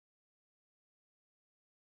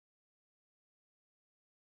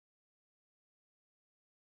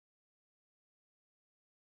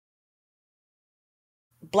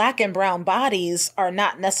Black and brown bodies are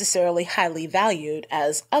not necessarily highly valued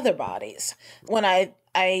as other bodies. When I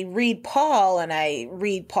read Paul and I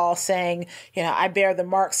read Paul saying, I bear the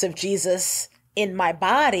marks of Jesus in my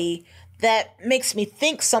body, that makes me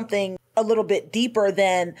think something a little bit deeper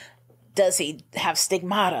than, does he have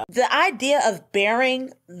stigmata? The idea of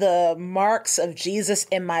bearing the marks of Jesus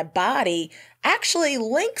in my body actually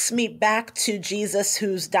links me back to Jesus,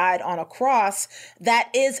 who's died on a cross that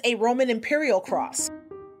is a Roman imperial cross.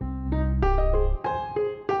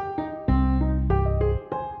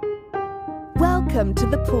 Welcome to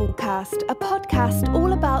the Paulcast, a podcast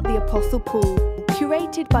all about the Apostle Paul,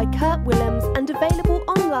 curated by Kurt Willems and available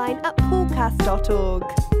online at paulcast.org.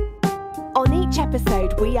 On each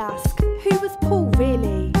episode, we ask, who was Paul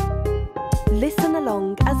really? Listen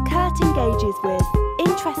along as Kurt engages with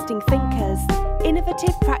interesting thinkers,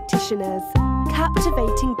 innovative practitioners,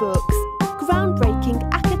 captivating books, groundbreaking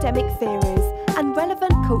academic theories, and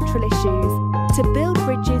relevant cultural issues to build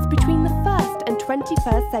bridges between the 1st and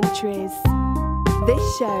 21st centuries.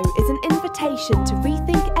 This show is an invitation to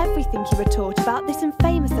rethink everything you were taught about this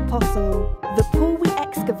infamous apostle. The Paul we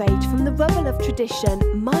excavate from the rubble of tradition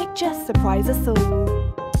might just surprise us all.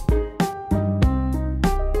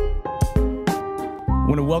 I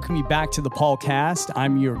want to welcome you back to the Paulcast.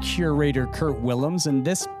 I'm your curator, Kurt Willems, and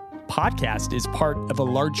this podcast is part of a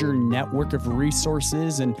larger network of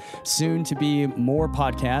resources and soon to be more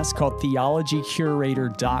podcasts called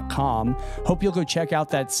theologycurator.com. Hope you'll go check out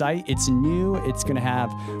that site. It's new. It's going to have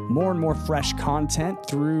more and more fresh content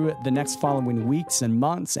through the next following weeks and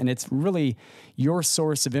months, and it's really your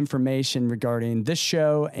source of information regarding this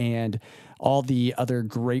show and all the other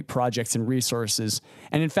great projects and resources.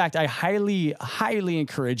 And in fact, I highly, highly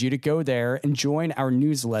encourage you to go there and join our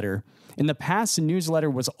newsletter. In the past, the newsletter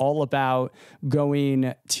was all about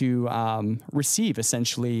going to receive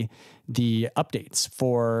essentially the updates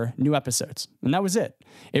for new episodes. And that was it.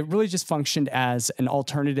 It really just functioned as an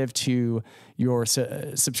alternative to your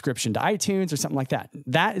subscription to iTunes or something like that.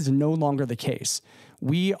 That is no longer the case.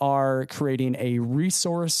 We are creating a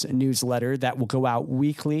resource newsletter that will go out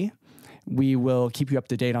weekly. We will keep you up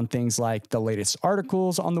to date on things like the latest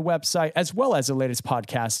articles on the website, as well as the latest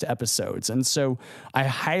podcast episodes. And so I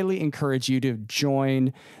highly encourage you to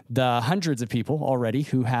join the hundreds of people already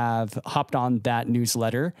who have hopped on that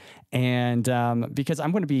newsletter. And because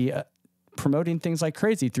I'm going to be promoting things like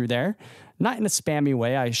crazy through there, not in a spammy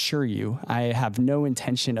way, I assure you. I have no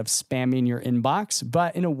intention of spamming your inbox,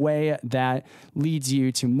 but in a way that leads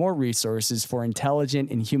you to more resources for intelligent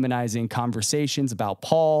and humanizing conversations about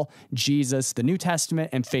Paul, Jesus, the New Testament,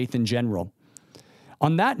 and faith in general.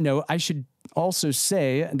 On that note, I should also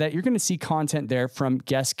say that you're going to see content there from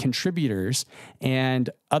guest contributors and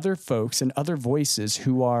other folks and other voices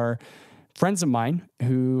who are friends of mine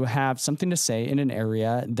who have something to say in an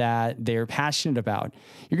area that they're passionate about.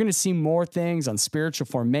 You're going to see more things on spiritual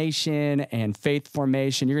formation and faith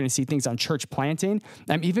formation. You're going to see things on church planting.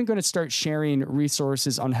 I'm even going to start sharing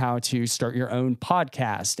resources on how to start your own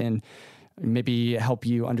podcast and maybe help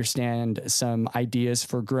you understand some ideas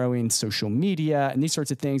for growing social media and these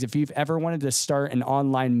sorts of things. If you've ever wanted to start an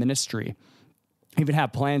online ministry, even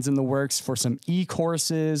have plans in the works for some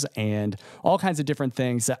e-courses and all kinds of different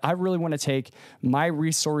things that I really want to take my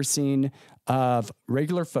resourcing of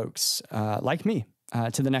regular folks like me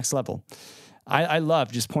to the next level. I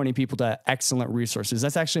love just pointing people to excellent resources.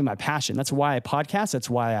 That's actually my passion. That's why I podcast. That's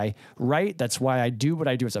why I write. That's why I do what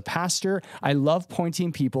I do as a pastor. I love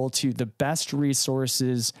pointing people to the best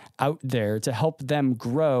resources out there to help them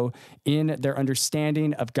grow in their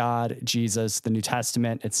understanding of God, Jesus, the New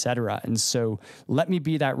Testament, etc. And so let me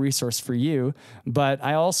be that resource for you. But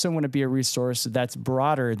I also want to be a resource that's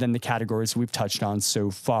broader than the categories we've touched on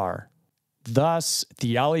so far. Thus,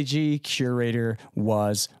 Theology Curator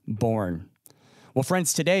was born. Well,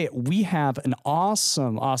 friends, today we have an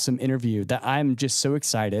awesome interview that I'm just so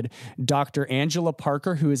excited. Dr. Angela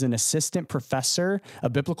Parker, who is an assistant professor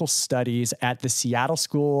of biblical studies at the Seattle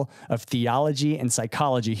School of Theology and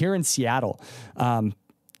Psychology here in Seattle.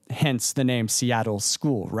 Hence the name Seattle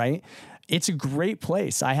School, right? It's a great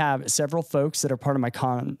place. I have several folks that are part of my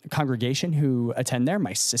congregation who attend there.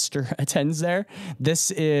 My sister attends there.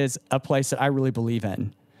 This is a place that I really believe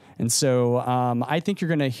in. And so I think you're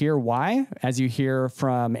going to hear why as you hear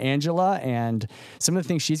from Angela and some of the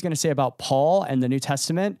things she's going to say about Paul and the New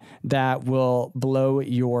Testament that will blow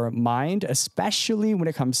your mind, especially when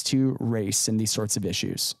it comes to race and these sorts of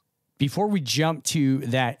issues. Before we jump to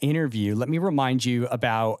that interview, let me remind you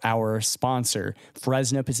about our sponsor,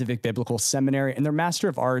 Fresno Pacific Biblical Seminary, and their Master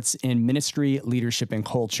of Arts in Ministry, Leadership, and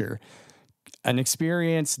Culture. an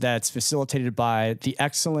experience that's facilitated by the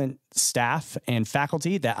excellent staff and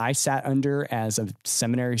faculty that I sat under as a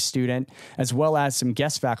seminary student, as well as some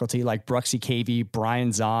guest faculty like Bruxy Cavey,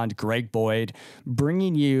 Brian Zond, Greg Boyd,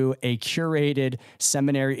 bringing you a curated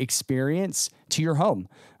seminary experience to your home.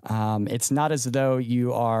 It's not as though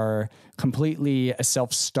you are completely a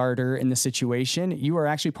self-starter in the situation. You are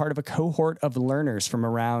actually part of a cohort of learners from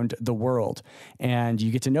around the world, and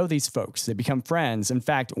you get to know these folks. They become friends. In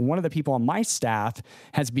fact, one of the people on my staff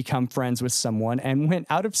has become friends with someone and went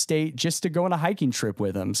out of state just to go on a hiking trip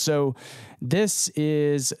with them. So this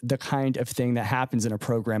is the kind of thing that happens in a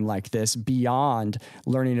program like this, beyond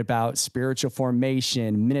learning about spiritual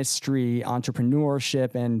formation, ministry,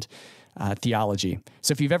 entrepreneurship, and theology.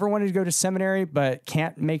 So if you've ever wanted to go to seminary but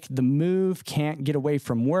can't make the move, can't get away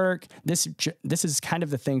from work, this is kind of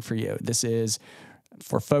the thing for you. This is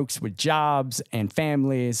for folks with jobs and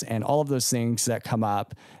families and all of those things that come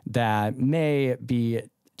up that may be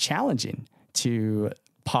challenging to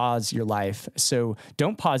pause your life. So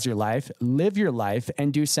don't pause your life, live your life,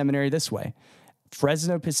 and do seminary this way.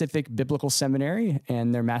 Fresno Pacific Biblical Seminary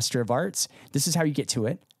and their Master of Arts. This is how you get to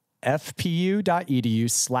it.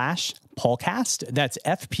 fpu.edu/Paulcast. That's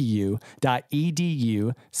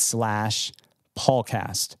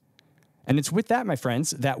fpu.edu/Paulcast. And it's with that, my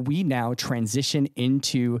friends, that we now transition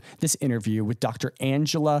into this interview with Dr.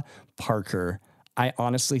 Angela Parker. I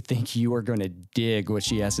honestly think you are going to dig what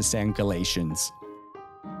she has to say on Galatians.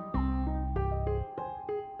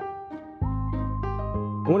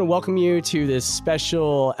 I want to welcome you to this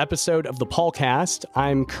special episode of the Paulcast.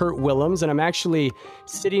 I'm Kurt Willems, and I'm actually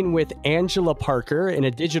sitting with Angela Parker in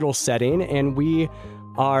a digital setting, and we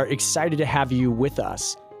are excited to have you with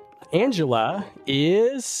us. Angela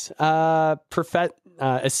is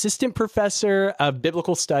assistant professor of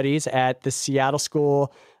biblical studies at the Seattle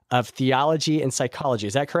School of Theology and Psychology.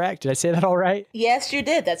 Is that correct? Did I say that all right? Yes, you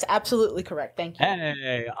did. That's absolutely correct. Thank you.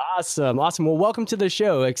 Hey, awesome. Awesome. Well, welcome to the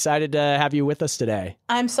show. Excited to have you with us today.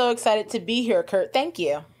 I'm so excited to be here, Kurt. Thank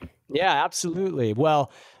you. Yeah, absolutely.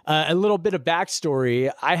 Well, a little bit of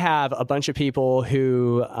backstory. I have a bunch of people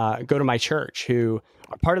who go to my church who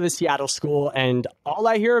are part of the Seattle School, and all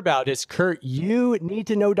I hear about is, Kurt, you need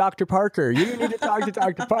to know Dr. Parker. You need to talk to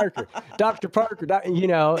Dr. Parker. Dr. Parker,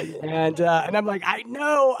 and I'm like, I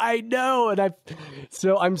know. And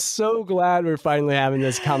so I'm so glad we're finally having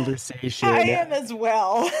this conversation. I am as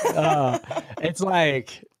well. It's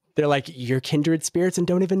like, they're like, you're kindred spirits and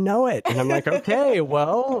don't even know it. And I'm like, okay,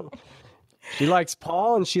 well, she likes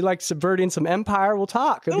Paul and she likes subverting some empire. We'll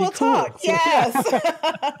talk. We'll talk. Yes.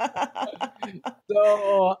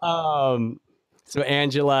 So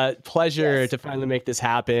Angela, pleasure to finally make this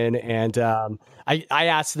happen. And I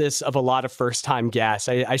ask this of a lot of first-time guests.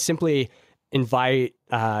 I simply invite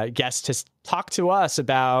guests to talk to us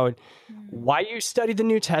about why you study the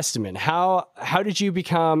New Testament. How did you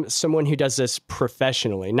become someone who does this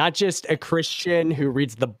professionally? Not just a Christian who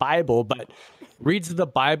reads the Bible, but reads the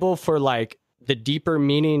Bible for like the deeper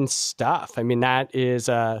meaning stuff. I mean, that is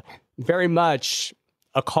very much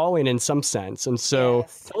a calling in some sense. And so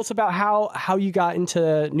Tell us about how you got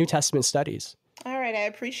into New Testament studies. All right. I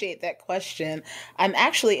appreciate that question. I'm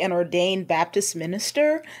actually an ordained Baptist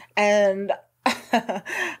minister, and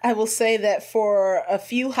I will say that for a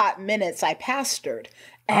few hot minutes, I pastored,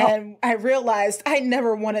 and I realized I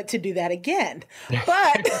never wanted to do that again.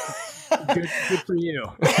 But good for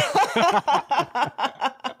you.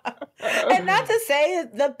 And not to say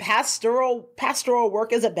the pastoral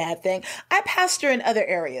work is a bad thing. I pastor in other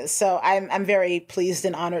areas, so I'm very pleased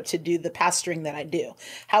and honored to do the pastoring that I do.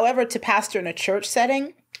 However, to pastor in a church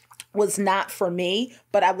setting was not for me,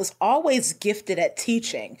 but I was always gifted at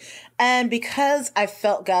teaching. And because I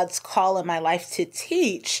felt God's call in my life to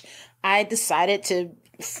teach, I decided to,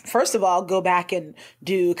 first of all, go back and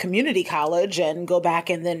do community college and go back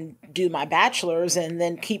and then do my bachelor's and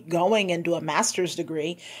then keep going and do a master's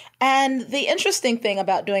degree. And the interesting thing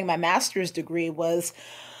about doing my master's degree was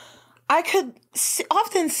I could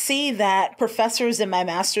often see that professors in my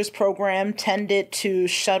master's program tended to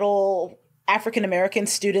shuttle African-American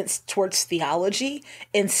students towards theology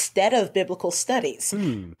instead of biblical studies.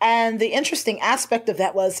 And the interesting aspect of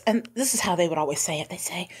that was, and this is how they would always say it,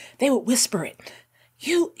 they would whisper it,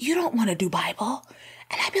 you don't want to do Bible.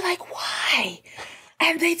 And I'd be like, why?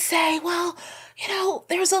 And they'd say, well,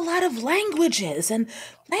 there's a lot of languages and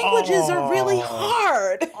languages are really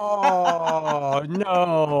hard. Oh,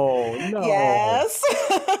 no. Yes.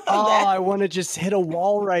 I want to just hit a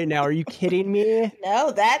wall right now. Are you kidding me?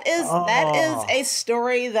 No, that is a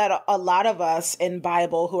story that a lot of us in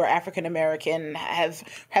Bible who are African American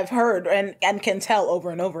have heard and can tell over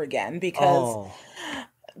and over again, because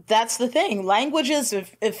That's the thing. Languages,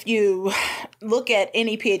 if you look at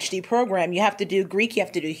any PhD program, you have to do Greek, you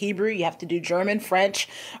have to do Hebrew, you have to do German, French,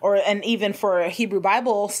 and even for Hebrew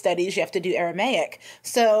Bible studies, you have to do Aramaic.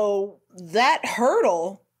 So that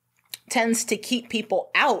hurdle tends to keep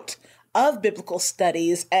people out of biblical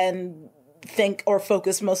studies and think or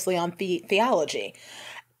focus mostly on theology.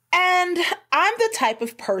 And I'm the type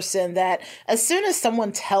of person that as soon as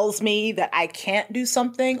someone tells me that I can't do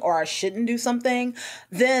something or I shouldn't do something,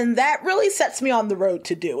 then that really sets me on the road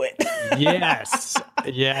to do it. Yes.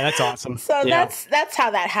 Yeah, that's awesome. So that's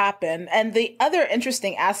how that happened. And the other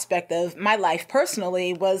interesting aspect of my life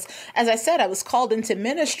personally was, as I said, I was called into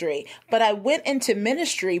ministry, but I went into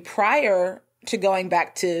ministry prior to going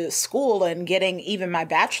back to school and getting even my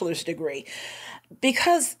bachelor's degree.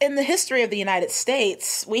 Because in the history of the United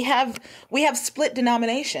States, we have split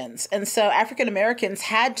denominations. And so African Americans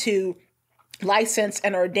had to license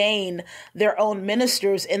and ordain their own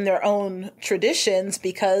ministers in their own traditions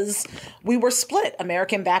because we were split.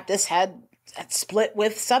 American Baptists had split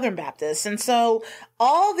with Southern Baptists. And so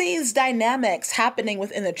all these dynamics happening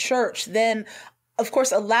within the church then, of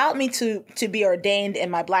course, allowed me to be ordained in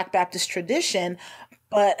my Black Baptist tradition,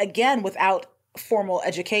 but again, without formal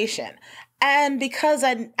education. And because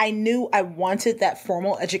I knew I wanted that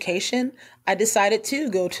formal education, I decided to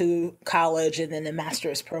go to college and then a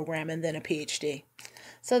master's program and then a PhD.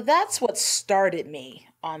 So that's what started me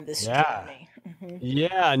on this journey. Mm-hmm.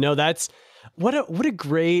 Yeah, no, that's what a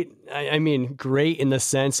great, I mean, great in the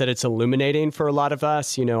sense that it's illuminating for a lot of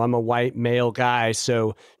us. You know, I'm a white male guy,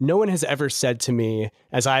 so no one has ever said to me,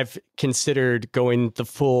 as I've considered going the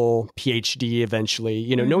full PhD eventually,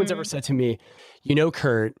 you know, no one's ever said to me, you know,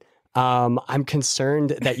 Kurt, I'm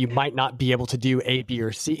concerned that you might not be able to do A, B,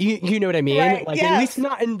 or C. You know what I mean? Right, like, yes. At least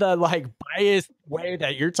not in the like biased way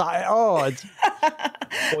that you're talking. Oh, it's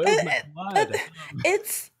boils my blood.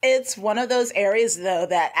 It's one of those areas though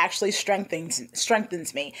that actually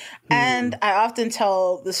strengthens me. And I often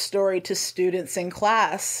tell the story to students in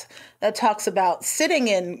class that talks about sitting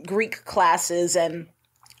in Greek classes and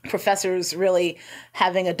professors really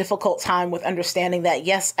having a difficult time with understanding that,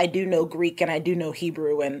 yes, I do know Greek and I do know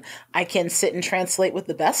Hebrew and I can sit and translate with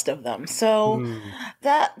the best of them. So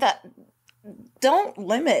that don't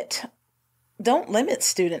limit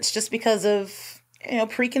students just because of, you know,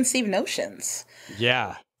 preconceived notions.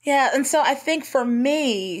 Yeah. Yeah. And so I think for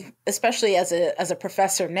me, especially as a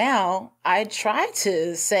professor now, I try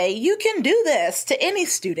to say, you can do this to any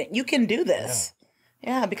student. You can do this.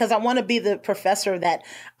 Yeah, because I want to be the professor that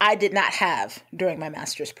I did not have during my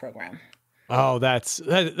master's program. Oh, that's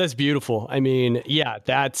beautiful. I mean, yeah,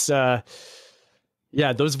 that's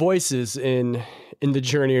those voices in the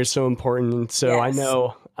journey are so important. And so yes. I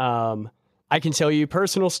know I can tell you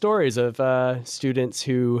personal stories of students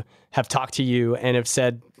who have talked to you and have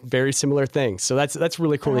said very similar things. So that's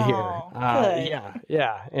really cool to hear. Good.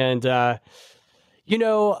 Yeah. And you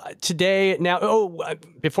know, today now,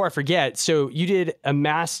 before I forget, so you did a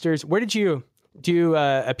master's. Where did you do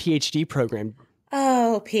a PhD program?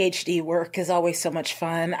 Oh, PhD work is always so much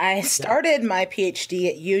fun. I started my PhD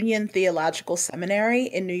at Union Theological Seminary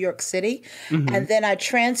in New York City, and then I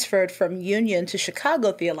transferred from Union to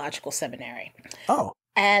Chicago Theological Seminary. Oh.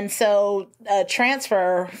 And so a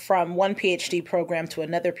transfer from one PhD program to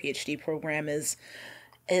another PhD program is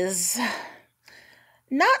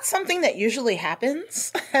not something that usually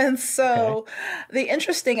happens. And so the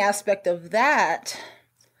interesting aspect of that,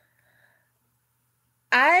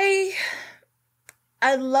 I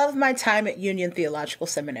love my time at Union Theological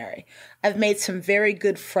Seminary. I've made some very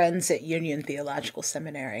good friends at Union Theological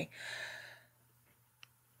Seminary.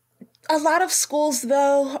 A lot of schools,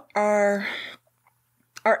 though, are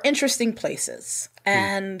interesting places.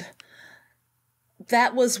 And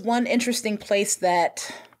that was one interesting place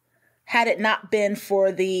that, had it not been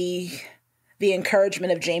for the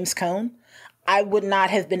encouragement of James Cone, I would not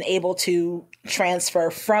have been able to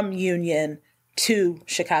transfer from Union to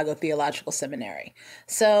Chicago Theological Seminary.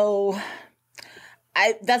 So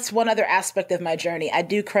that's one other aspect of my journey. I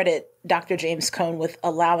do credit Dr. James Cone with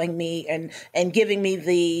allowing me and giving me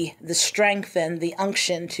the strength and the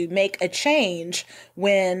unction to make a change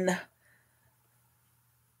when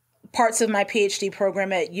parts of my PhD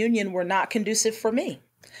program at Union were not conducive for me.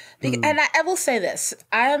 And I will say this,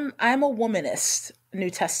 I'm a womanist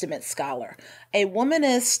New Testament scholar. A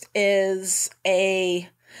womanist is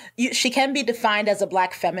she can be defined as a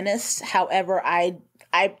Black feminist. However, I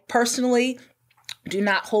personally do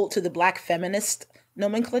not hold to the Black feminist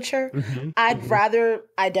nomenclature. I'd rather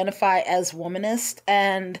identify as womanist.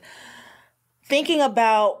 And thinking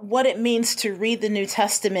about what it means to read the New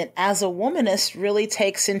Testament as a womanist really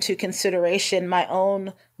takes into consideration my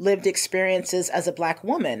own lived experiences as a Black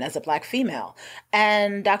woman, as a Black female.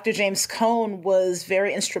 And Dr. James Cone was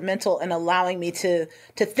very instrumental in allowing me to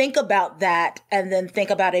think about that and then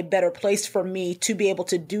think about a better place for me to be able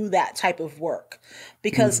to do that type of work.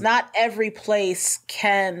 Because not every place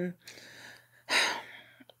can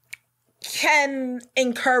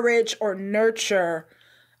encourage or nurture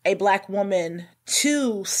a Black woman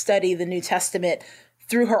to study the New Testament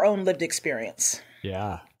through her own lived experience.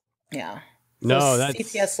 Yeah. Yeah. No, so that's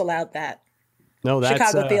CTS allowed that. No, that's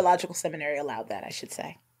Chicago Theological Seminary allowed that, I should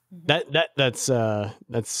say.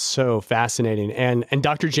 That's so fascinating. And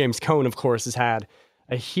Dr. James Cone, of course, has had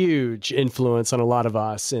a huge influence on a lot of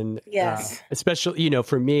us, and yes, especially,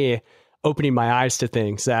 for me, opening my eyes to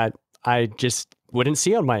things that I just wouldn't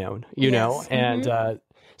see on my own, you know. And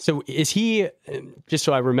so is he, just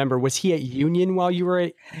so I remember, was he at Union while you were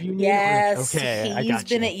at Union? Yes. Okay. He's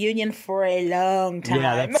been at Union for a long time.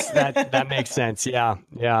 Yeah, that makes sense. Yeah.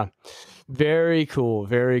 Yeah. Very cool.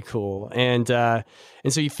 Very cool. And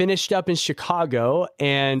so you finished up in Chicago,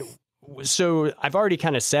 and so I've already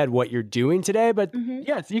kind of said what you're doing today, but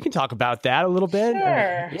yeah, you can talk about that a little bit.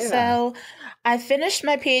 Sure. So I finished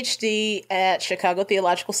my Ph.D. at Chicago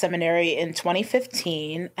Theological Seminary in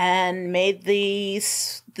 2015 and made the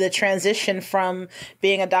transition from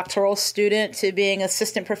being a doctoral student to being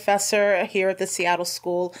assistant professor here at the Seattle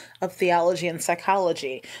School of Theology and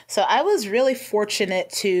Psychology. So I was really fortunate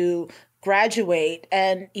to graduate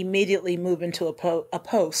and immediately move into a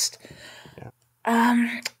post. Yeah.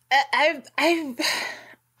 I'm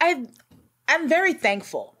very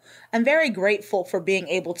thankful. I'm very grateful for being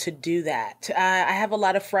able to do that. I have a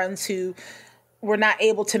lot of friends who were not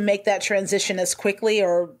able to make that transition as quickly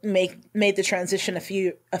or made the transition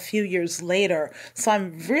a few years later. So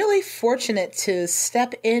I'm really fortunate to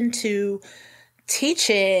step into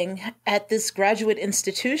teaching at this graduate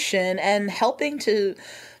institution and helping to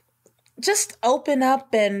just open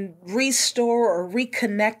up and restore or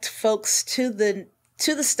reconnect folks to the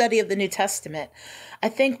study of the New Testament. I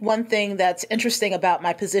think one thing that's interesting about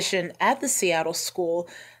my position at the Seattle School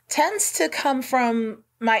tends to come from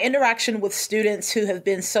my interaction with students who have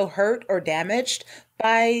been so hurt or damaged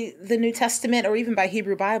by the New Testament or even by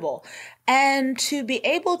Hebrew Bible. And to be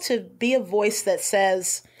able to be a voice that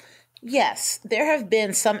says, yes, there have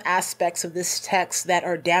been some aspects of this text that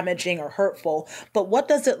are damaging or hurtful, but what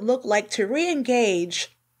does it look like to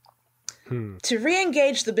re-engage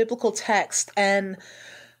the biblical text and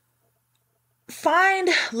find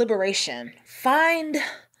liberation, find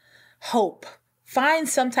hope, find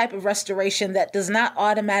some type of restoration that does not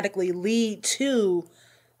automatically lead to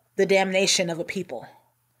the damnation of a people.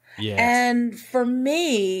 Yes. And for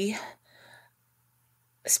me,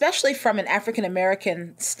 especially from an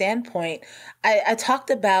African-American standpoint, I talked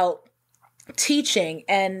about teaching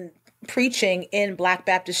and preaching in Black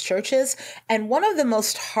Baptist churches. And one of the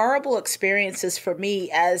most horrible experiences for me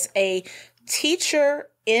as a teacher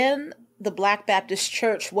in the Black Baptist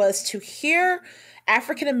church was to hear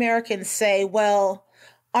African Americans say, well,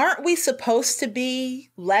 aren't we supposed to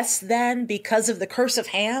be less than because of the curse of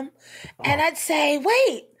Ham? And I'd say,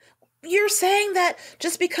 wait, you're saying that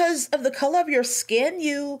just because of the color of your skin,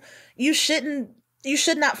 you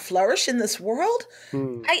should not flourish in this world?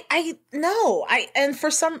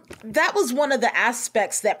 That was one of the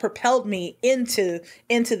aspects that propelled me into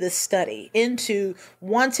this study, into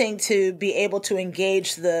wanting to be able to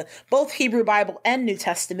engage both Hebrew Bible and New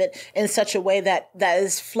Testament in such a way that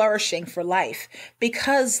is flourishing for life.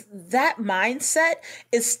 Because that mindset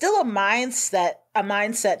is still a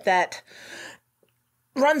mindset that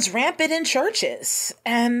runs rampant in churches.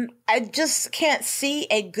 And I just can't see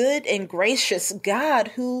a good and gracious God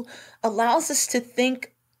who allows us to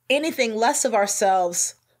think anything less of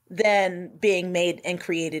ourselves than being made and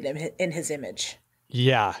created in his image.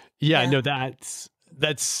 Yeah. No, that's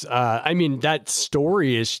I mean, that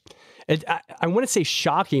story is, I want to say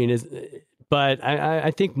shocking, but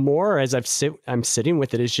I think more as I'm sitting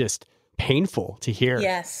with it is just painful to hear.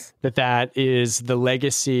 Yes. That is the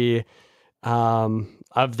legacy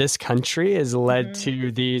of this country, has led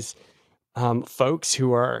to these folks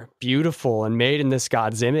who are beautiful and made in this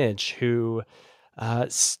God's image, who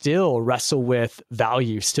still wrestle with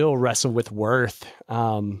value, still wrestle with worth.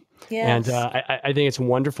 Yes. And I think it's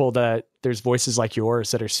wonderful that there's voices like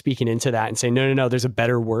yours that are speaking into that and saying, no, there's a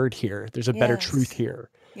better word here. There's a better truth here.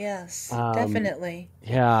 Yes, definitely.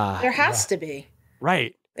 Yeah. There has to be.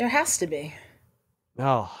 Right. There has to be.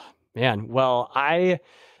 Oh, man. Well, I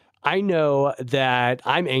know that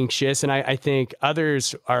I'm anxious, and I think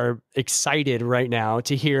others are excited right now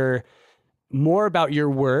to hear more about your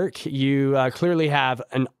work. You clearly have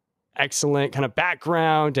an excellent kind of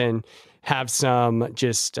background and have some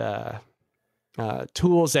just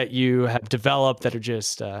tools that you have developed that are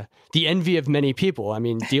just the envy of many people. I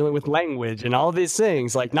mean, dealing with language and all these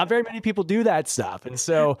things, like not very many people do that stuff. And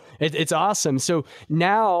so it's awesome. So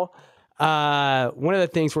now one of the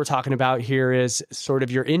things we're talking about here is sort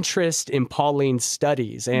of your interest in Pauline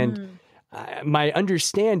studies. And my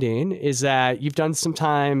understanding is that you've done some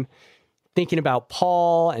time thinking about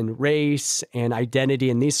Paul and race and identity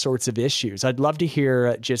and these sorts of issues. I'd love to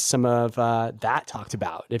hear just some of that talked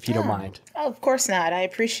about, if you don't mind. Oh, of course not. I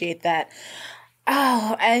appreciate that.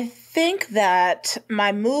 Oh, I think that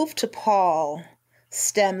my move to Paul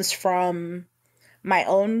stems from my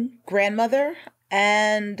own grandmother,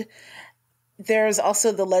 and there's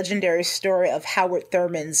also the legendary story of Howard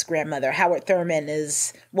Thurman's grandmother. Howard Thurman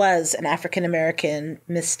was an African-American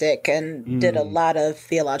mystic and did a lot of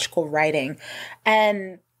theological writing.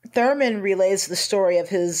 And Thurman relays the story of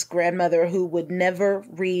his grandmother who would never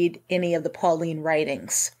read any of the Pauline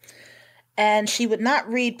writings. And she would not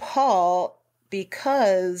read Paul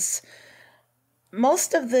because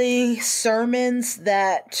most of the sermons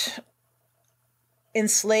that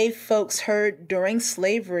enslaved folks heard during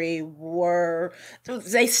slavery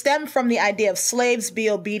they stem from the idea of slaves be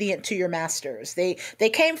obedient to your masters. They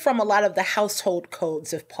came from a lot of the household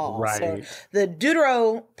codes of Paul. Right. So the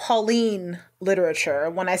Deutero-Pauline literature,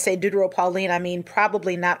 when I say Deutero-Pauline, I mean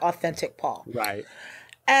probably not authentic Paul. Right.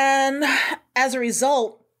 And as a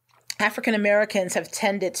result, African Americans have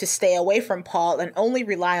tended to stay away from Paul and only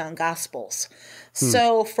rely on Gospels.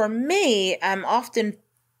 So for me, I'm often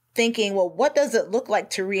thinking, well, what does it look like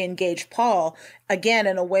to re-engage Paul, again,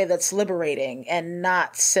 in a way that's liberating and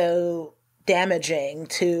not so damaging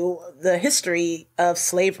to the history of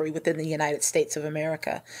slavery within the United States of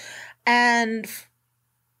America? And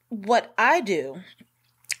what I do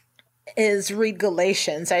is read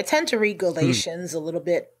Galatians. I tend to read Galatians a little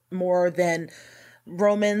bit more than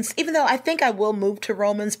Romans, even though I think I will move to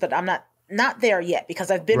Romans, but I'm not there yet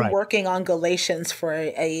because I've been working on Galatians for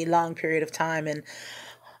a long period of time, and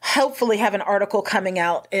hopefully have an article coming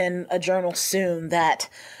out in a journal soon that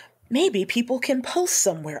maybe people can post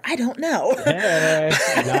somewhere. I don't know. Hey,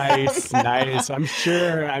 nice. I'm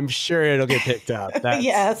sure it'll get picked up.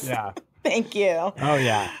 Yes. Yeah. Thank you. Oh,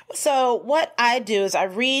 yeah. So what I do is I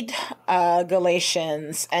read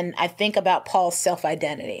Galatians and I think about Paul's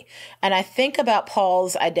self-identity. And I think about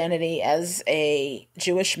Paul's identity as a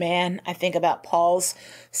Jewish man. I think about Paul's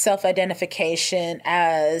self-identification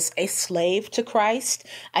as a slave to Christ.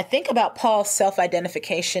 I think about Paul's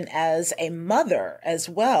self-identification as a mother as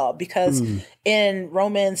well, because in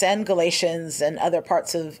Romans and Galatians and other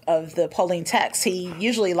parts of the Pauline text, he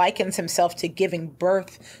usually likens himself to giving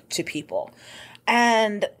birth to people.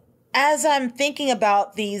 And as I'm thinking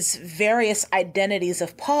about these various identities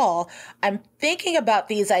of Paul, I'm thinking about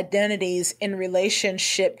these identities in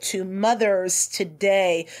relationship to mothers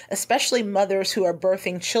today, especially mothers who are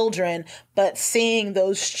birthing children, but seeing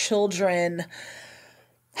those children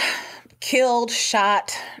killed,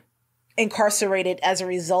 shot, incarcerated as a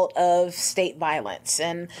result of state violence.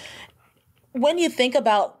 And when you think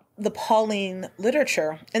about the Pauline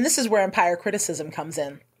literature, and this is where empire criticism comes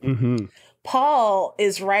in, Paul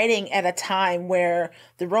is writing at a time where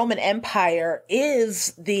the Roman Empire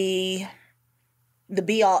is the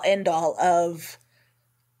be-all, end-all of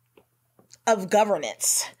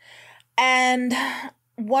governance. And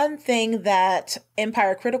one thing that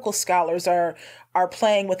empire critical scholars are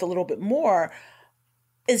playing with a little bit more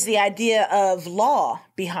is the idea of law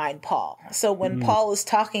behind Paul. So when Paul is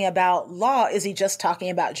talking about law, is he just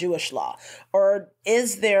talking about Jewish law? Or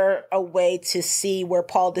is there a way to see where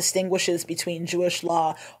Paul distinguishes between Jewish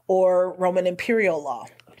law or Roman imperial law?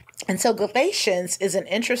 And so Galatians is an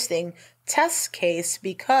interesting test case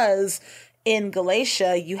because in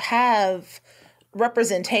Galatia, you have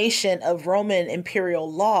representation of Roman imperial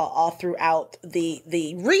law all throughout the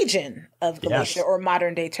region of Galatia or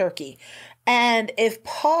modern day Turkey. And if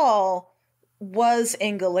Paul was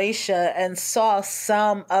in Galatia and saw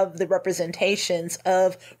some of the representations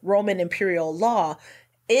of Roman imperial law,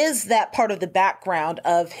 is that part of the background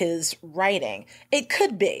of his writing? It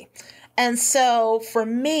could be. And so for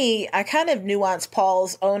me, I kind of nuance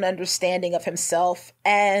Paul's own understanding of himself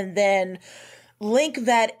and then link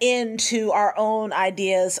that into our own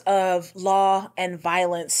ideas of law and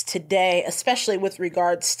violence today, especially with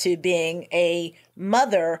regards to being a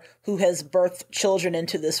mother who has birthed children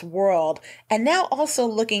into this world. And now also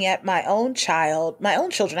looking at my own children.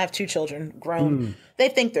 I have two children grown. They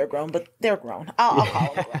think they're grown, but they're grown. I'll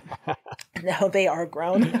call them grown. No, they are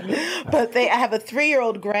grown. But I have a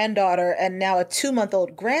 3-year-old granddaughter and now a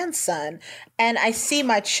 2-month-old grandson. And I see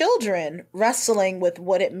my children wrestling with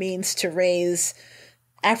what it means to raise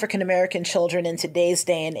African-American children in today's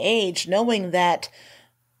day and age, knowing that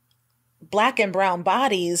Black and brown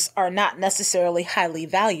bodies are not necessarily highly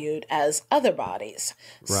valued as other bodies.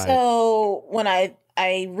 Right. So when I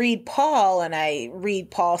read Paul and I read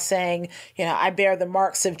Paul saying, I bear the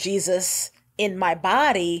marks of Jesus in my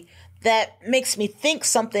body, that makes me think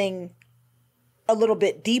something a little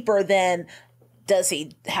bit deeper than, does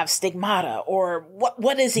he have stigmata, or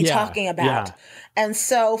what is he talking about? Yeah. And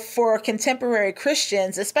so for contemporary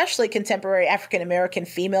Christians, especially contemporary African-American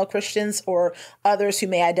female Christians or others who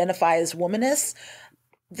may identify as womanists,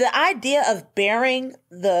 the idea of bearing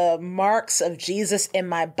the marks of Jesus in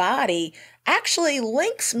my body actually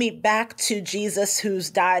links me back to Jesus who's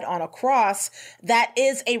died on a cross that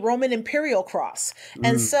is a Roman imperial cross.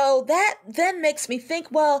 And so that then makes me think,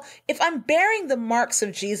 well, if I'm bearing the marks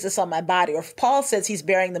of Jesus on my body, or if Paul says he's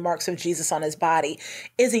bearing the marks of Jesus on his body,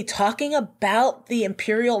 is he talking about the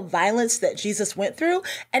imperial violence that Jesus went through?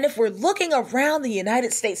 And if we're looking around the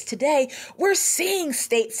United States today, we're seeing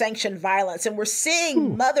state-sanctioned violence, and we're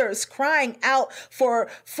seeing mothers crying out for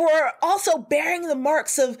also bearing the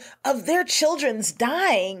marks of their children's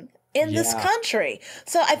dying in this country.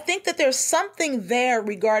 So I think that there's something there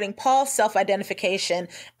regarding Paul's self-identification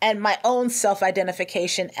and my own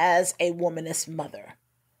self-identification as a womanist mother.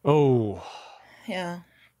 Oh. Yeah.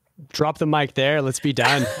 Drop the mic there. Let's be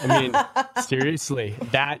done. I mean, seriously,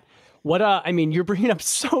 you're bringing up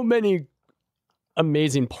so many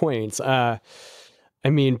amazing points. But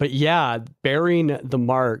yeah, bearing the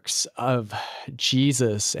marks of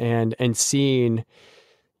Jesus and seeing,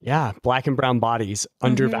 Black and brown bodies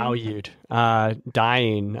undervalued,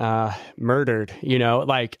 dying, murdered, yes.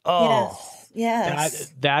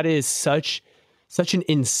 That is such an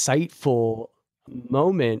insightful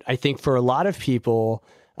moment, I think, for a lot of people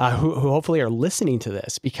who hopefully are listening to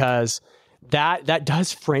this, because that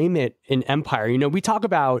does frame it in empire. We talk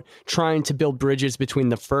about trying to build bridges between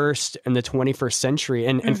the first and the 21st century.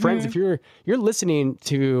 And friends, if you're listening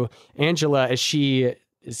to Angela as she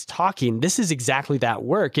is talking, this is exactly that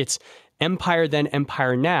work. It's empire then,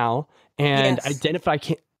 empire now, and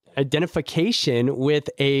identification with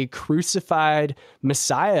a crucified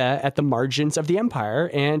Messiah at the margins of the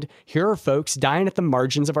empire. And here are folks dying at the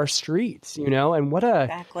margins of our streets, and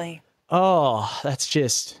exactly. Oh, that's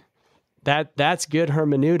just... That's good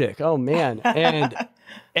hermeneutic. Oh man. And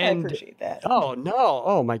I appreciate that. Oh no.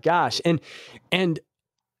 Oh my gosh. And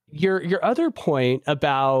your other point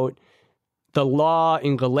about the law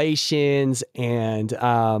in Galatians and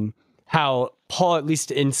how Paul, at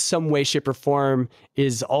least in some way, shape, or form,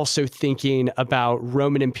 is also thinking about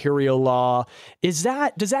Roman imperial law. Does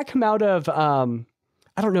that come out of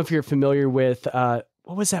I don't know if you're familiar with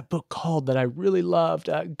what was that book called that I really loved?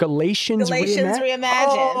 Galatians Reimagined.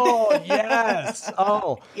 Oh, yes.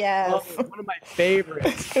 Oh, yes. One of my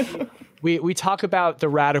favorites. We talk about the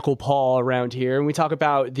radical Paul around here, and we talk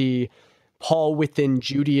about the Paul within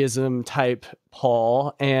Judaism type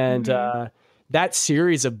Paul, and that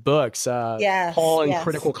series of books, Paul in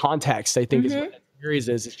Critical Context, I think is what that series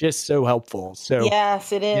is. It's just so helpful. So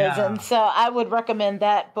yes, it is. Yeah. And so I would recommend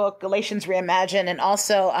that book, Galatians Reimagined, and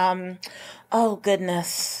also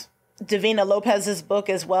Davina Lopez's book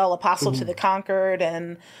as well, Apostle to the Conquered,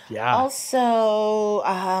 and also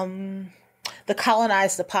The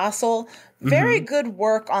Colonized Apostle. Very good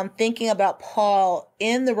work on thinking about Paul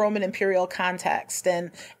in the Roman imperial context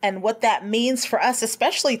and what that means for us,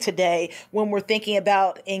 especially today when we're thinking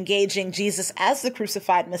about engaging Jesus as the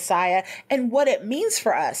crucified Messiah and what it means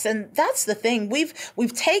for us. And that's the thing.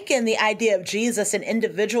 We've taken the idea of Jesus and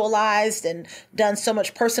individualized and done so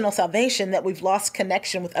much personal salvation that we've lost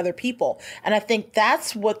connection with other people. And I think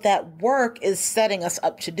that's what that work is setting us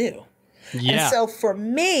up to do. Yeah. And so for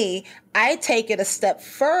me, I take it a step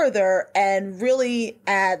further and really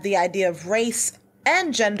add the idea of race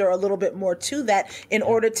and gender a little bit more to that in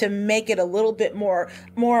order to make it a little bit more.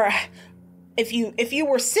 If you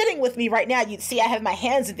were sitting with me right now, you'd see I have my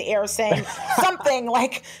hands in the air saying something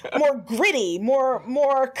like more gritty,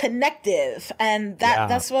 more connective, and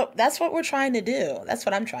that's what we're trying to do. That's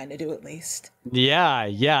what I'm trying to do, at least.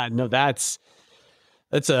 Yeah. No, that's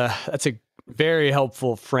a Very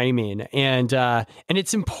helpful framing. And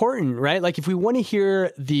it's important, right? Like if we want to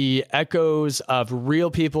hear the echoes of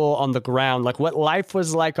real people on the ground, like what life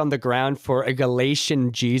was like on the ground for a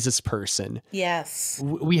Galatian Jesus person. Yes.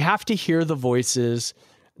 We have to hear the voices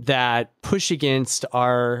that push against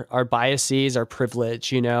our biases, our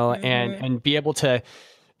privilege, and be able to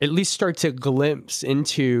at least start to glimpse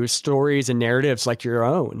into stories and narratives like your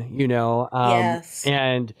own, Yes.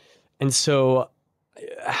 And so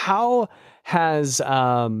how has,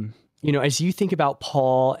 as you think about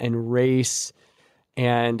Paul and race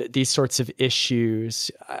and these sorts of issues,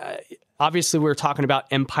 obviously we're talking about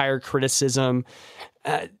empire criticism.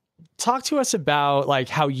 Talk to us about like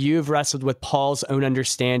how you've wrestled with Paul's own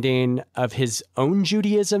understanding of his own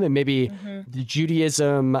Judaism and maybe the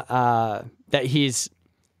Judaism that he's,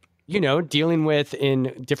 dealing with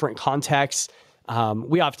in different contexts.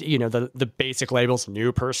 We often, the basic labels,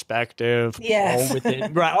 new perspective, yes, Paul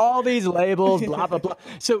within, right? All these labels, blah, blah, blah.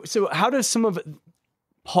 So how does some of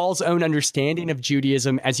Paul's own understanding of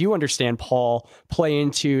Judaism, as you understand Paul, play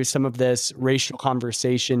into some of this racial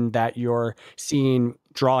conversation that you're seeing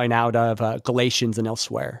drawing out of Galatians and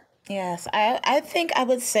elsewhere? Yes, I think I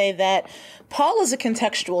would say that Paul is a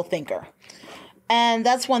contextual thinker. And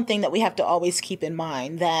that's one thing that we have to always keep in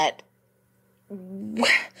mind, that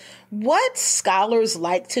what scholars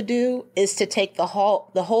like to do is to take the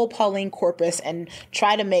whole Pauline corpus and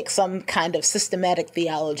try to make some kind of systematic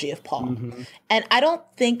theology of Paul. And I don't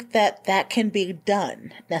think that can be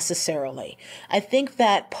done necessarily. I think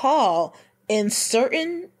that Paul, in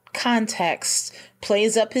certain contexts,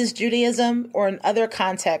 plays up his Judaism, or in other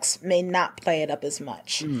contexts may not play it up as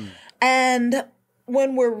much. And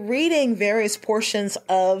when we're reading various portions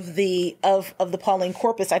of the Pauline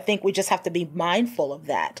corpus, I think we just have to be mindful of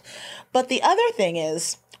that. But the other thing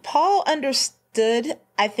is, Paul understood,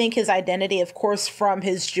 I think, his identity, of course, from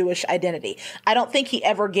his Jewish identity. I don't think he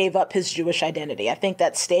ever gave up his Jewish identity. I think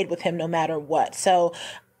that stayed with him no matter what. So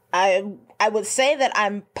I would say that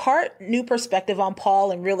I'm part new perspective on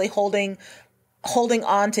Paul and really holding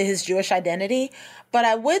on to his Jewish identity. But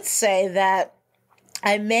I would say that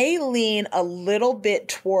I may lean a little bit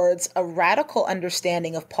towards a radical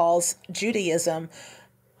understanding of Paul's Judaism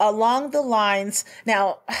along the lines.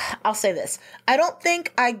 Now, I'll say this. I don't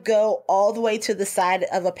think I go all the way to the side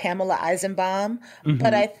of a Pamela Eisenbaum,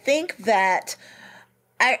 but I think that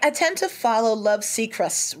I tend to follow Love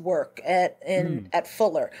Seacrest's work at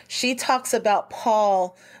Fuller. She talks about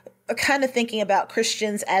Paul kind of thinking about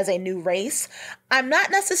Christians as a new race. I'm not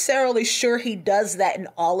necessarily sure he does that in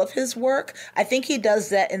all of his work. I think he does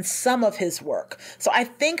that in some of his work. So I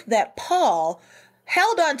think that Paul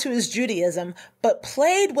held on to his Judaism, but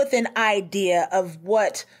played with an idea of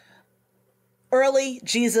what early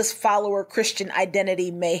Jesus follower Christian identity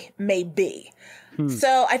may be.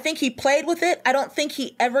 So I think he played with it. I don't think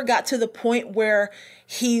he ever got to the point where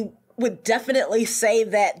he would definitely say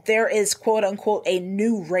that there is, quote unquote, a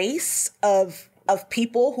new race of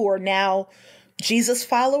people who are now Jesus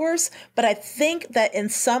followers. But I think that in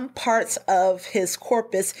some parts of his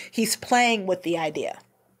corpus, he's playing with the idea.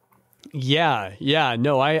 Yeah.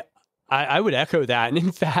 No, I would echo that. And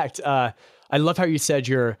in fact, I love how you said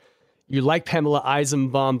you like Pamela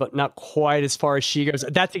Eisenbaum, but not quite as far as she goes.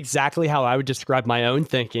 That's exactly how I would describe my own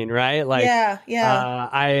thinking, right? Like,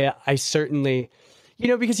 I certainly,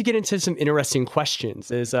 because you get into some interesting questions.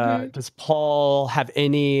 Does Paul have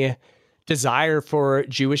any desire for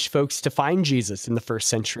Jewish folks to find Jesus in the first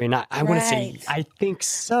century? And I want to say, I think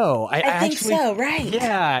so. I think so, right.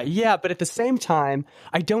 Yeah. But at the same time,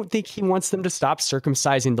 I don't think he wants them to stop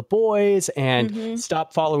circumcising the boys and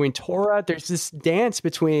stop following Torah. There's this dance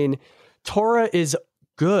between Torah is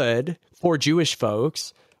good for Jewish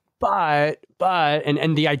folks, but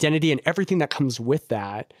the identity and everything that comes with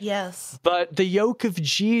that. Yes. But the yoke of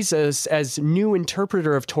Jesus as new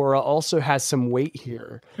interpreter of Torah also has some weight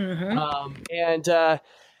here. I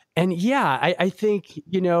think,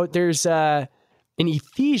 there's in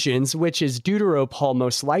Ephesians, which is Deutero-Paul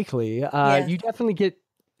most likely, you definitely get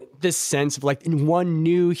this sense of like in one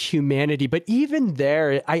new humanity. But even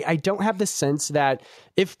there, I don't have the sense that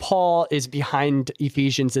if Paul is behind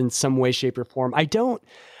Ephesians in some way, shape, or form, I don't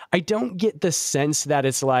get the sense that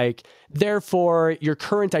it's like, therefore, your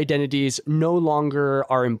current identities no longer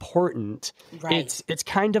are important. Right. It's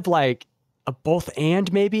kind of like a both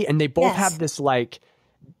and maybe, and they both have this like,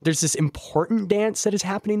 there's this important dance that is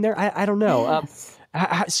happening there. I don't know.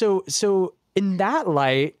 Yes. So in that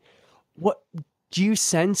light, what do you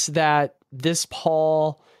sense that this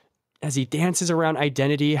Paul, as he dances around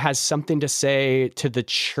identity, has something to say to the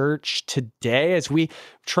church today as we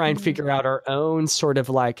try and figure out our own sort of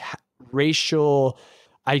like racial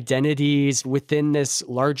identities within this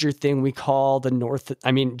larger thing we call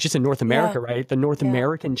just in North America, right? The North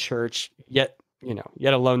American church, yet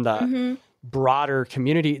alone the broader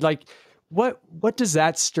community. Like, what does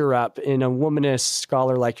that stir up in a womanist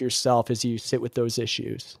scholar like yourself as you sit with those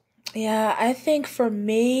issues? Yeah, I think for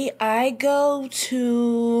me, I go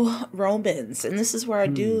to Romans, and this is where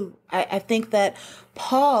I think that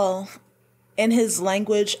Paul, in his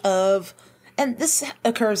language of, and this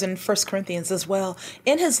occurs in 1 Corinthians as well,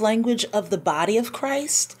 in his language of the body of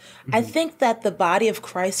Christ, I think that the body of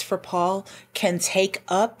Christ for Paul can take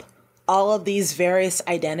up all of these various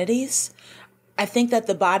identities. I think that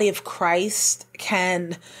the body of Christ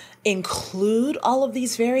can include all of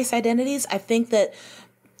these various identities. I think that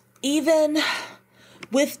even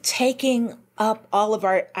with taking up all of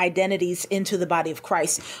our identities into the body of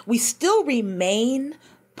Christ, we still remain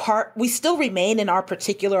in our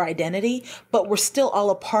particular identity, but we're still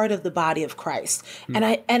all a part of the body of Christ. And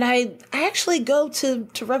I actually go to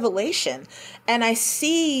Revelation, and I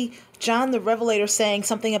see John the Revelator saying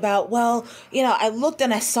something about, well, I looked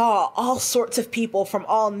and I saw all sorts of people from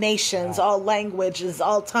all nations, all languages,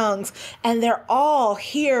 all tongues, and they're all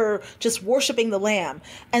here just worshiping the Lamb.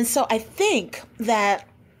 And so I think that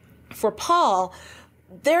for Paul,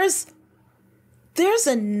 there's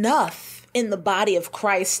enough in the body of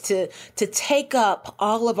Christ to take up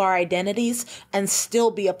all of our identities and still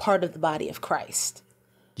be a part of the body of Christ.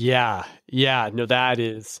 Yeah. No, that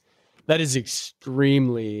is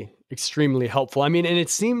extremely helpful. I mean, and it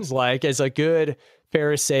seems like, as a good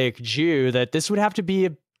Pharisaic Jew, that this would have to be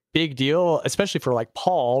a big deal, especially for like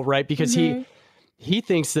Paul, right? Because he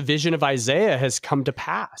thinks the vision of Isaiah has come to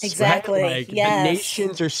pass. Exactly. Right? Like the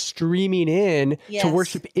nations are streaming in to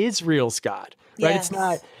worship Israel's God, right?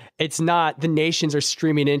 Yes. It's not the nations are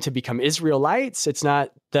streaming in to become Israelites. It's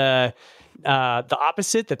not the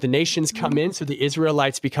opposite, that the nations come in so the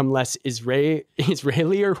Israelites become less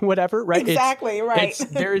Israeli or whatever, right? Exactly, right.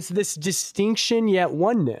 There's this distinction yet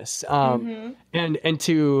oneness. And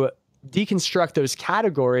to deconstruct those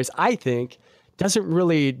categories, I think, doesn't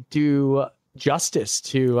really do justice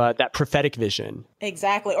to that prophetic vision.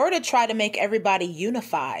 Exactly. Or to try to make everybody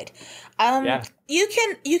unified. You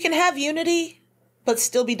can have unity, but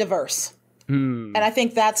still be diverse. And I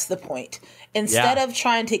think that's the point. Instead of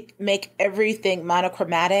trying to make everything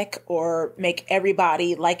monochromatic or make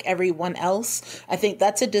everybody like everyone else, I think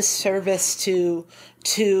that's a disservice to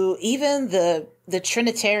even the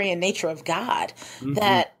Trinitarian nature of God,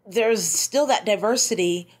 that there's still that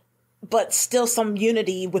diversity, but still some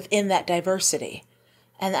unity within that diversity.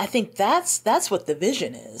 And I think that's what the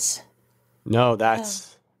vision is. No,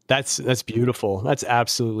 that's beautiful. That's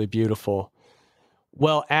absolutely beautiful.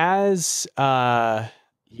 Well, as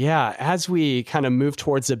we kind of move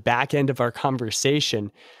towards the back end of our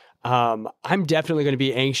conversation, I'm definitely going to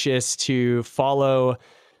be anxious to follow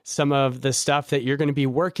some of the stuff that you're going to be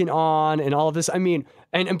working on and all of this. I mean,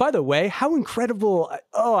 and by the way, how incredible.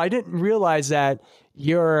 Oh, I didn't realize that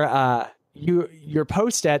your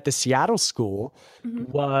post at the Seattle school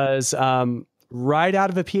was right out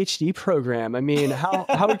of a PhD program. I mean,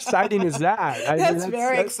 how exciting is that? That's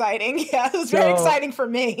very exciting. Yeah, it was very exciting for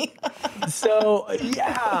me. So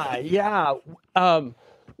yeah.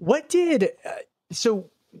 What did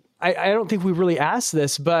I don't think we really asked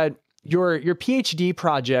this, but your PhD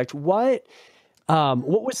project, what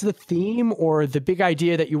was the theme or the big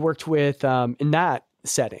idea that you worked with in that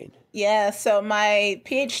setting? Yeah, so my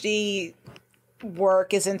PhD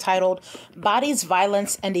work is entitled Bodies,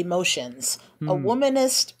 Violence, and Emotions, a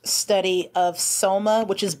womanist study of soma,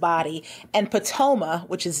 which is body, and ptῶma,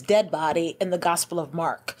 which is dead body, in the Gospel of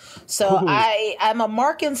Mark. So I'm a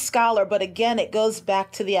Markan scholar, but again, it goes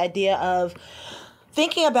back to the idea of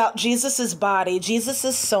thinking about Jesus's body,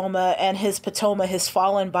 Jesus's soma, and his ptῶma, his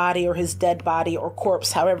fallen body or his dead body or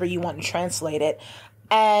corpse, however you want to translate it,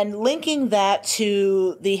 and linking that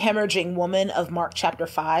to the hemorrhaging woman of Mark chapter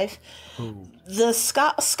 5. The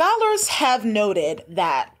scholars have noted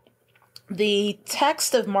that the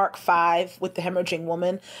text of Mark 5 with the hemorrhaging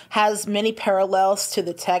woman has many parallels to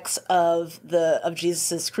the text of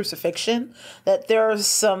Jesus's crucifixion, that there are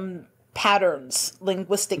some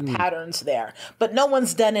linguistic patterns there, but no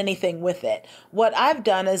one's done anything with it. What I've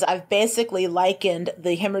done is I've basically likened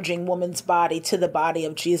the hemorrhaging woman's body to the body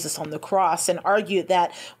of Jesus on the cross and argued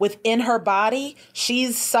that within her body,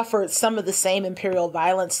 she's suffered some of the same imperial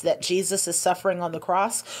violence that Jesus is suffering on the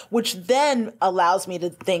cross, which then allows me to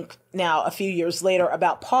think now a few years later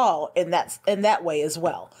about Paul in that way as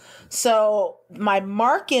well. So my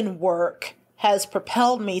Markan work has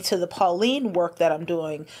propelled me to the Pauline work that I'm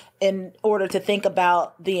doing in order to think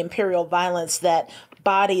about the imperial violence that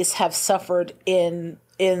bodies have suffered in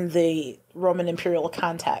in the Roman imperial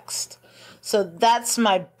context. So that's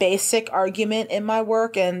my basic argument in my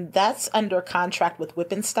work, and that's under contract with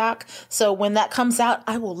Wipf Stock. So when that comes out,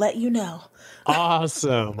 I will let you know.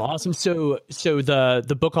 Awesome. So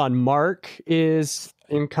the book on Mark is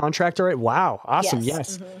in contract, all right? Wow. Awesome.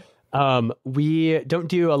 Yes. We don't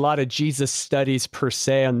do a lot of Jesus studies per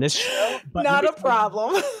se on this show, but not a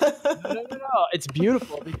problem. No. It's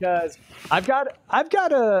beautiful because I've got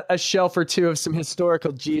a shelf or two of some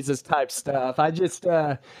historical Jesus type stuff. I just,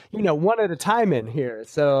 one at a time in here.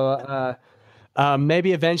 So,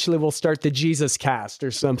 maybe eventually we'll start the Jesus cast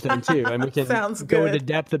or something too. And we can go into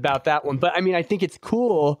depth about that one. But I mean, I think it's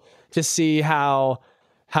cool to see how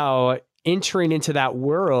entering into that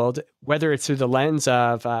world, whether it's through the lens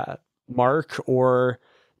of Mark or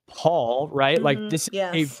Paul, right? Mm-hmm. Like this is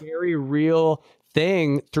a very real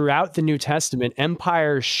thing throughout the New Testament.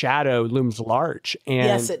 Empire's shadow looms large. And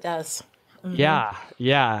yes, it does. Mm-hmm.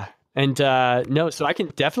 Yeah. And so I can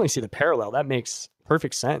definitely see the parallel. That makes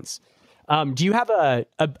perfect sense. Do you have a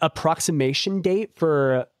approximation date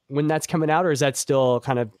for when that's coming out, or is that still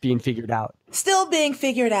kind of being figured out? Still being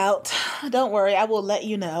figured out. Don't worry, I will let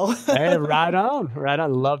you know. Hey, right on.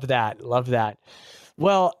 Love that.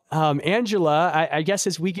 Well, Angela, I guess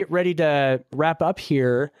as we get ready to wrap up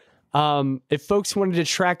here, if folks wanted to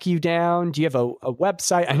track you down, do you have a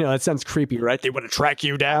website? I know that sounds creepy, right? They want to track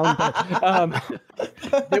you down,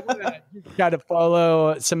 but they want to kind of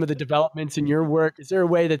follow some of the developments in your work. Is there a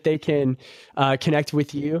way that they can connect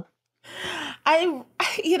with you?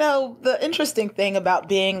 The interesting thing about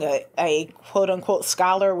being a quote unquote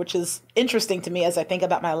scholar, which is interesting to me as I think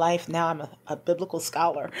about my life now, I'm a biblical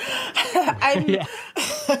scholar.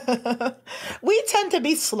 We tend to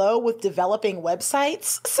be slow with developing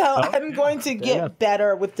websites. So I'm going to get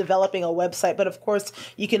better with developing a website. But of course,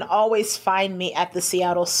 you can always find me at the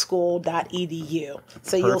seattleschool.edu.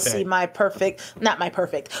 So you'll see my updated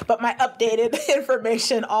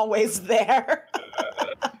information always there.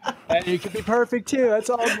 And you can be perfect too. That's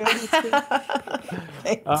all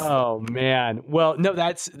good. Oh man. Well, no,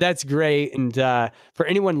 that's great. And for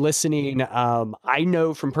anyone listening, I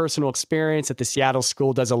know from personal experience that the Seattle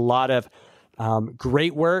School does a lot of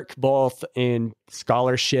great work, both in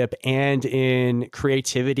scholarship and in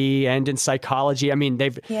creativity and in psychology. I mean,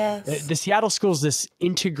 the Seattle School is this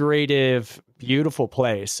integrative, beautiful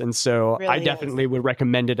place. And so really I definitely would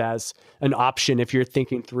recommend it as an option if you're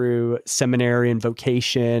thinking through seminary and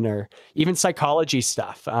vocation or even psychology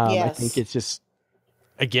stuff. I think it's just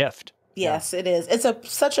a gift. Yes, it is. It's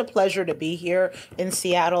such a pleasure to be here in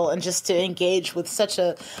Seattle and just to engage with such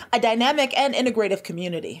a dynamic and integrative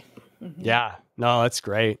community. Mm-hmm. Yeah, no, that's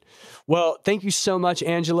great. Well, thank you so much,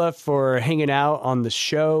 Angela, for hanging out on the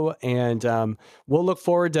show. And we'll look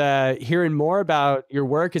forward to hearing more about your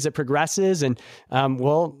work as it progresses. And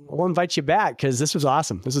we'll invite you back because this was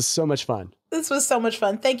awesome. This was so much fun. This was so much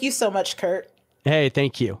fun. Thank you so much, Kurt. Hey,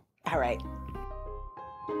 thank you. All right.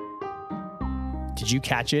 Did you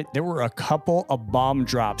catch it? There were a couple of bomb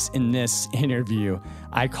drops in this interview.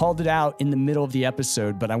 I called it out in the middle of the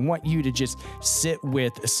episode, but I want you to just sit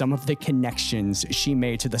with some of the connections she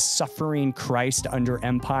made to the suffering Christ under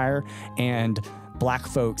empire and Black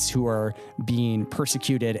folks who are being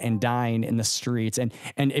persecuted and dying in the streets. And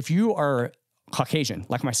if you are Caucasian,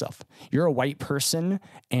 like myself, you're a white person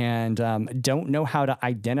and don't know how to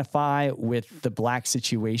identify with the Black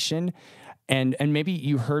situation, and maybe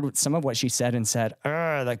you heard some of what she said and said,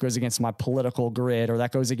 that goes against my political grid or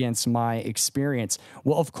that goes against my experience.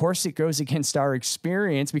 Well, of course it goes against our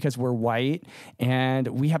experience because we're white and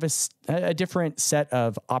we have a different set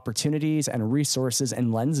of opportunities and resources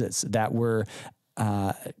and lenses that were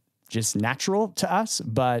just natural to us,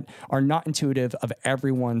 but are not intuitive of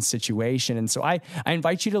everyone's situation. And so I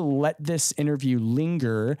invite you to let this interview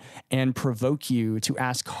linger and provoke you to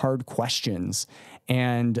ask hard questions.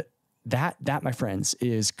 And that, my friends,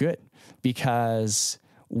 is good because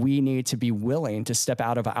we need to be willing to step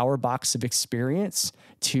out of our box of experience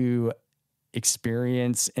to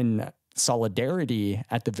experience in solidarity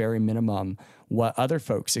at the very minimum what other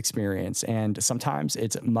folks experience. And sometimes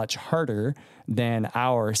it's much harder than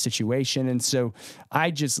our situation. And so I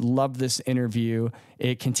just love this interview.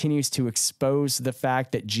 It continues to expose the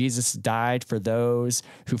fact that Jesus died for those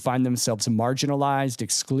who find themselves marginalized,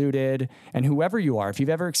 excluded, and whoever you are, if you've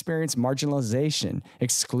ever experienced marginalization,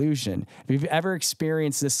 exclusion, if you've ever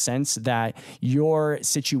experienced this sense that your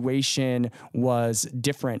situation was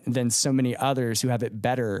different than so many others who have it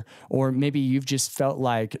better, or maybe you've just felt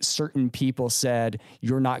like certain people said,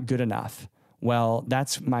 you're not good enough. Well,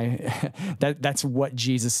 that's what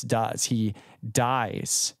Jesus does. He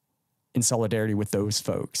dies in solidarity with those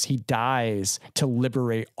folks. He dies to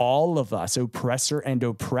liberate all of us, oppressor and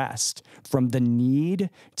oppressed, from the need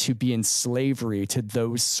to be in slavery to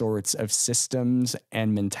those sorts of systems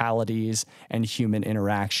and mentalities and human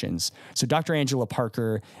interactions. So Dr. Angela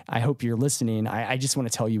Parker, I hope you're listening. I just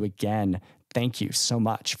want to tell you again, thank you so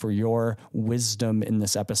much for your wisdom in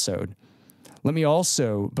this episode. Let me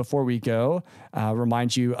also, before we go,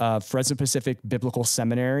 remind you of Fresno Pacific Biblical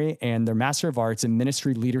Seminary and their Master of Arts in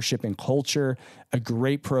Ministry, Leadership, and Culture, a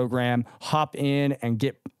great program. Hop in and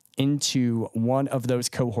get into one of those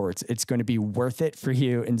cohorts. It's going to be worth it for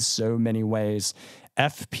you in so many ways.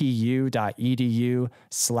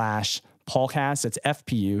 fpu.edu/Paulcast. It's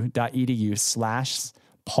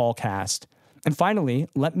fpu.edu/Paulcast. And finally,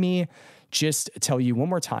 let me just tell you one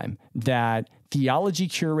more time that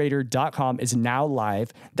theologycurator.com is now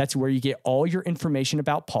live. That's where you get all your information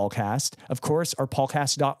about Paulcast. Of course, our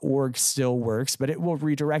paulcast.org still works, but it will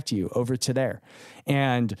redirect you over to there.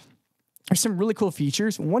 And there's some really cool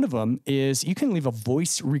features. One of them is you can leave a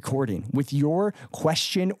voice recording with your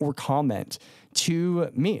question or comment to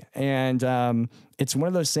me. And it's one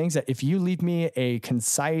of those things that if you leave me a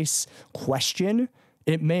concise question,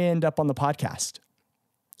 it may end up on the podcast.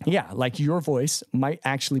 Yeah, like your voice might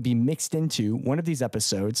actually be mixed into one of these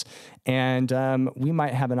episodes, and we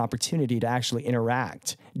might have an opportunity to actually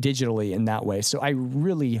interact digitally in that way. So I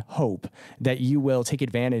really hope that you will take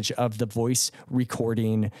advantage of the voice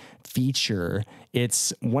recording feature.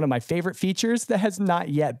 It's one of my favorite features that has not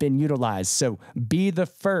yet been utilized. So be the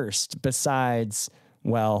first besides,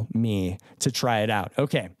 well, me to try it out.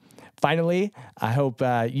 Okay. Finally, I hope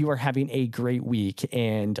you are having a great week,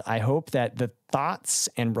 and I hope that the thoughts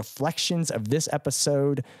and reflections of this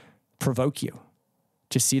episode provoke you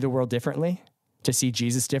to see the world differently, to see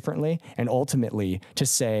Jesus differently, and ultimately to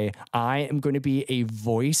say, I am going to be a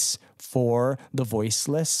voice for the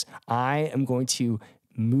voiceless. I am going to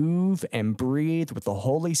move and breathe with the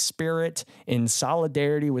Holy Spirit in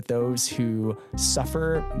solidarity with those who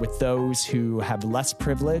suffer, with those who have less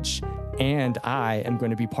privilege. And I am going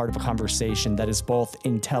to be part of a conversation that is both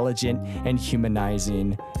intelligent and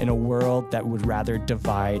humanizing in a world that would rather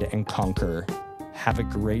divide and conquer. Have a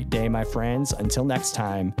great day, my friends. Until next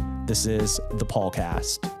time, this is the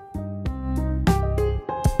Paulcast.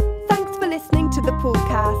 Thanks for listening to the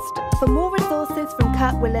Paulcast. For more resources from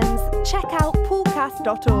Kurt Willems, check out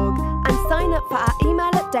paulcast.org and sign up for our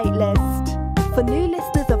email update list. For new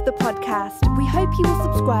listeners of the podcast, we hope you will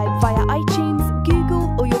subscribe via iTunes,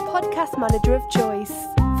 Google, or your podcast manager of choice.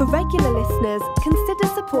 For regular listeners, consider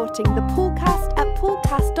supporting the Paulcast at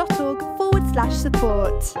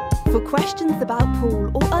paulcast.org/support. For questions about Paul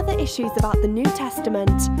or other issues about the New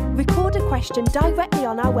Testament, record a question directly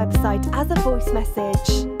on our website as a voice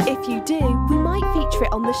message. If you do, we might feature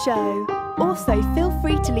it on the show. Also, feel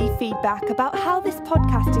free to leave feedback about how this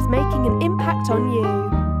podcast is making an impact on you.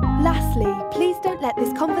 Lastly, please don't let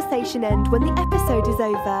this conversation end when the episode is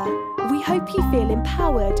over. We hope you feel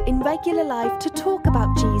empowered in regular life to talk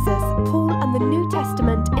about Jesus, Paul, and the New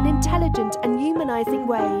Testament in intelligent and humanizing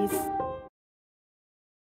ways.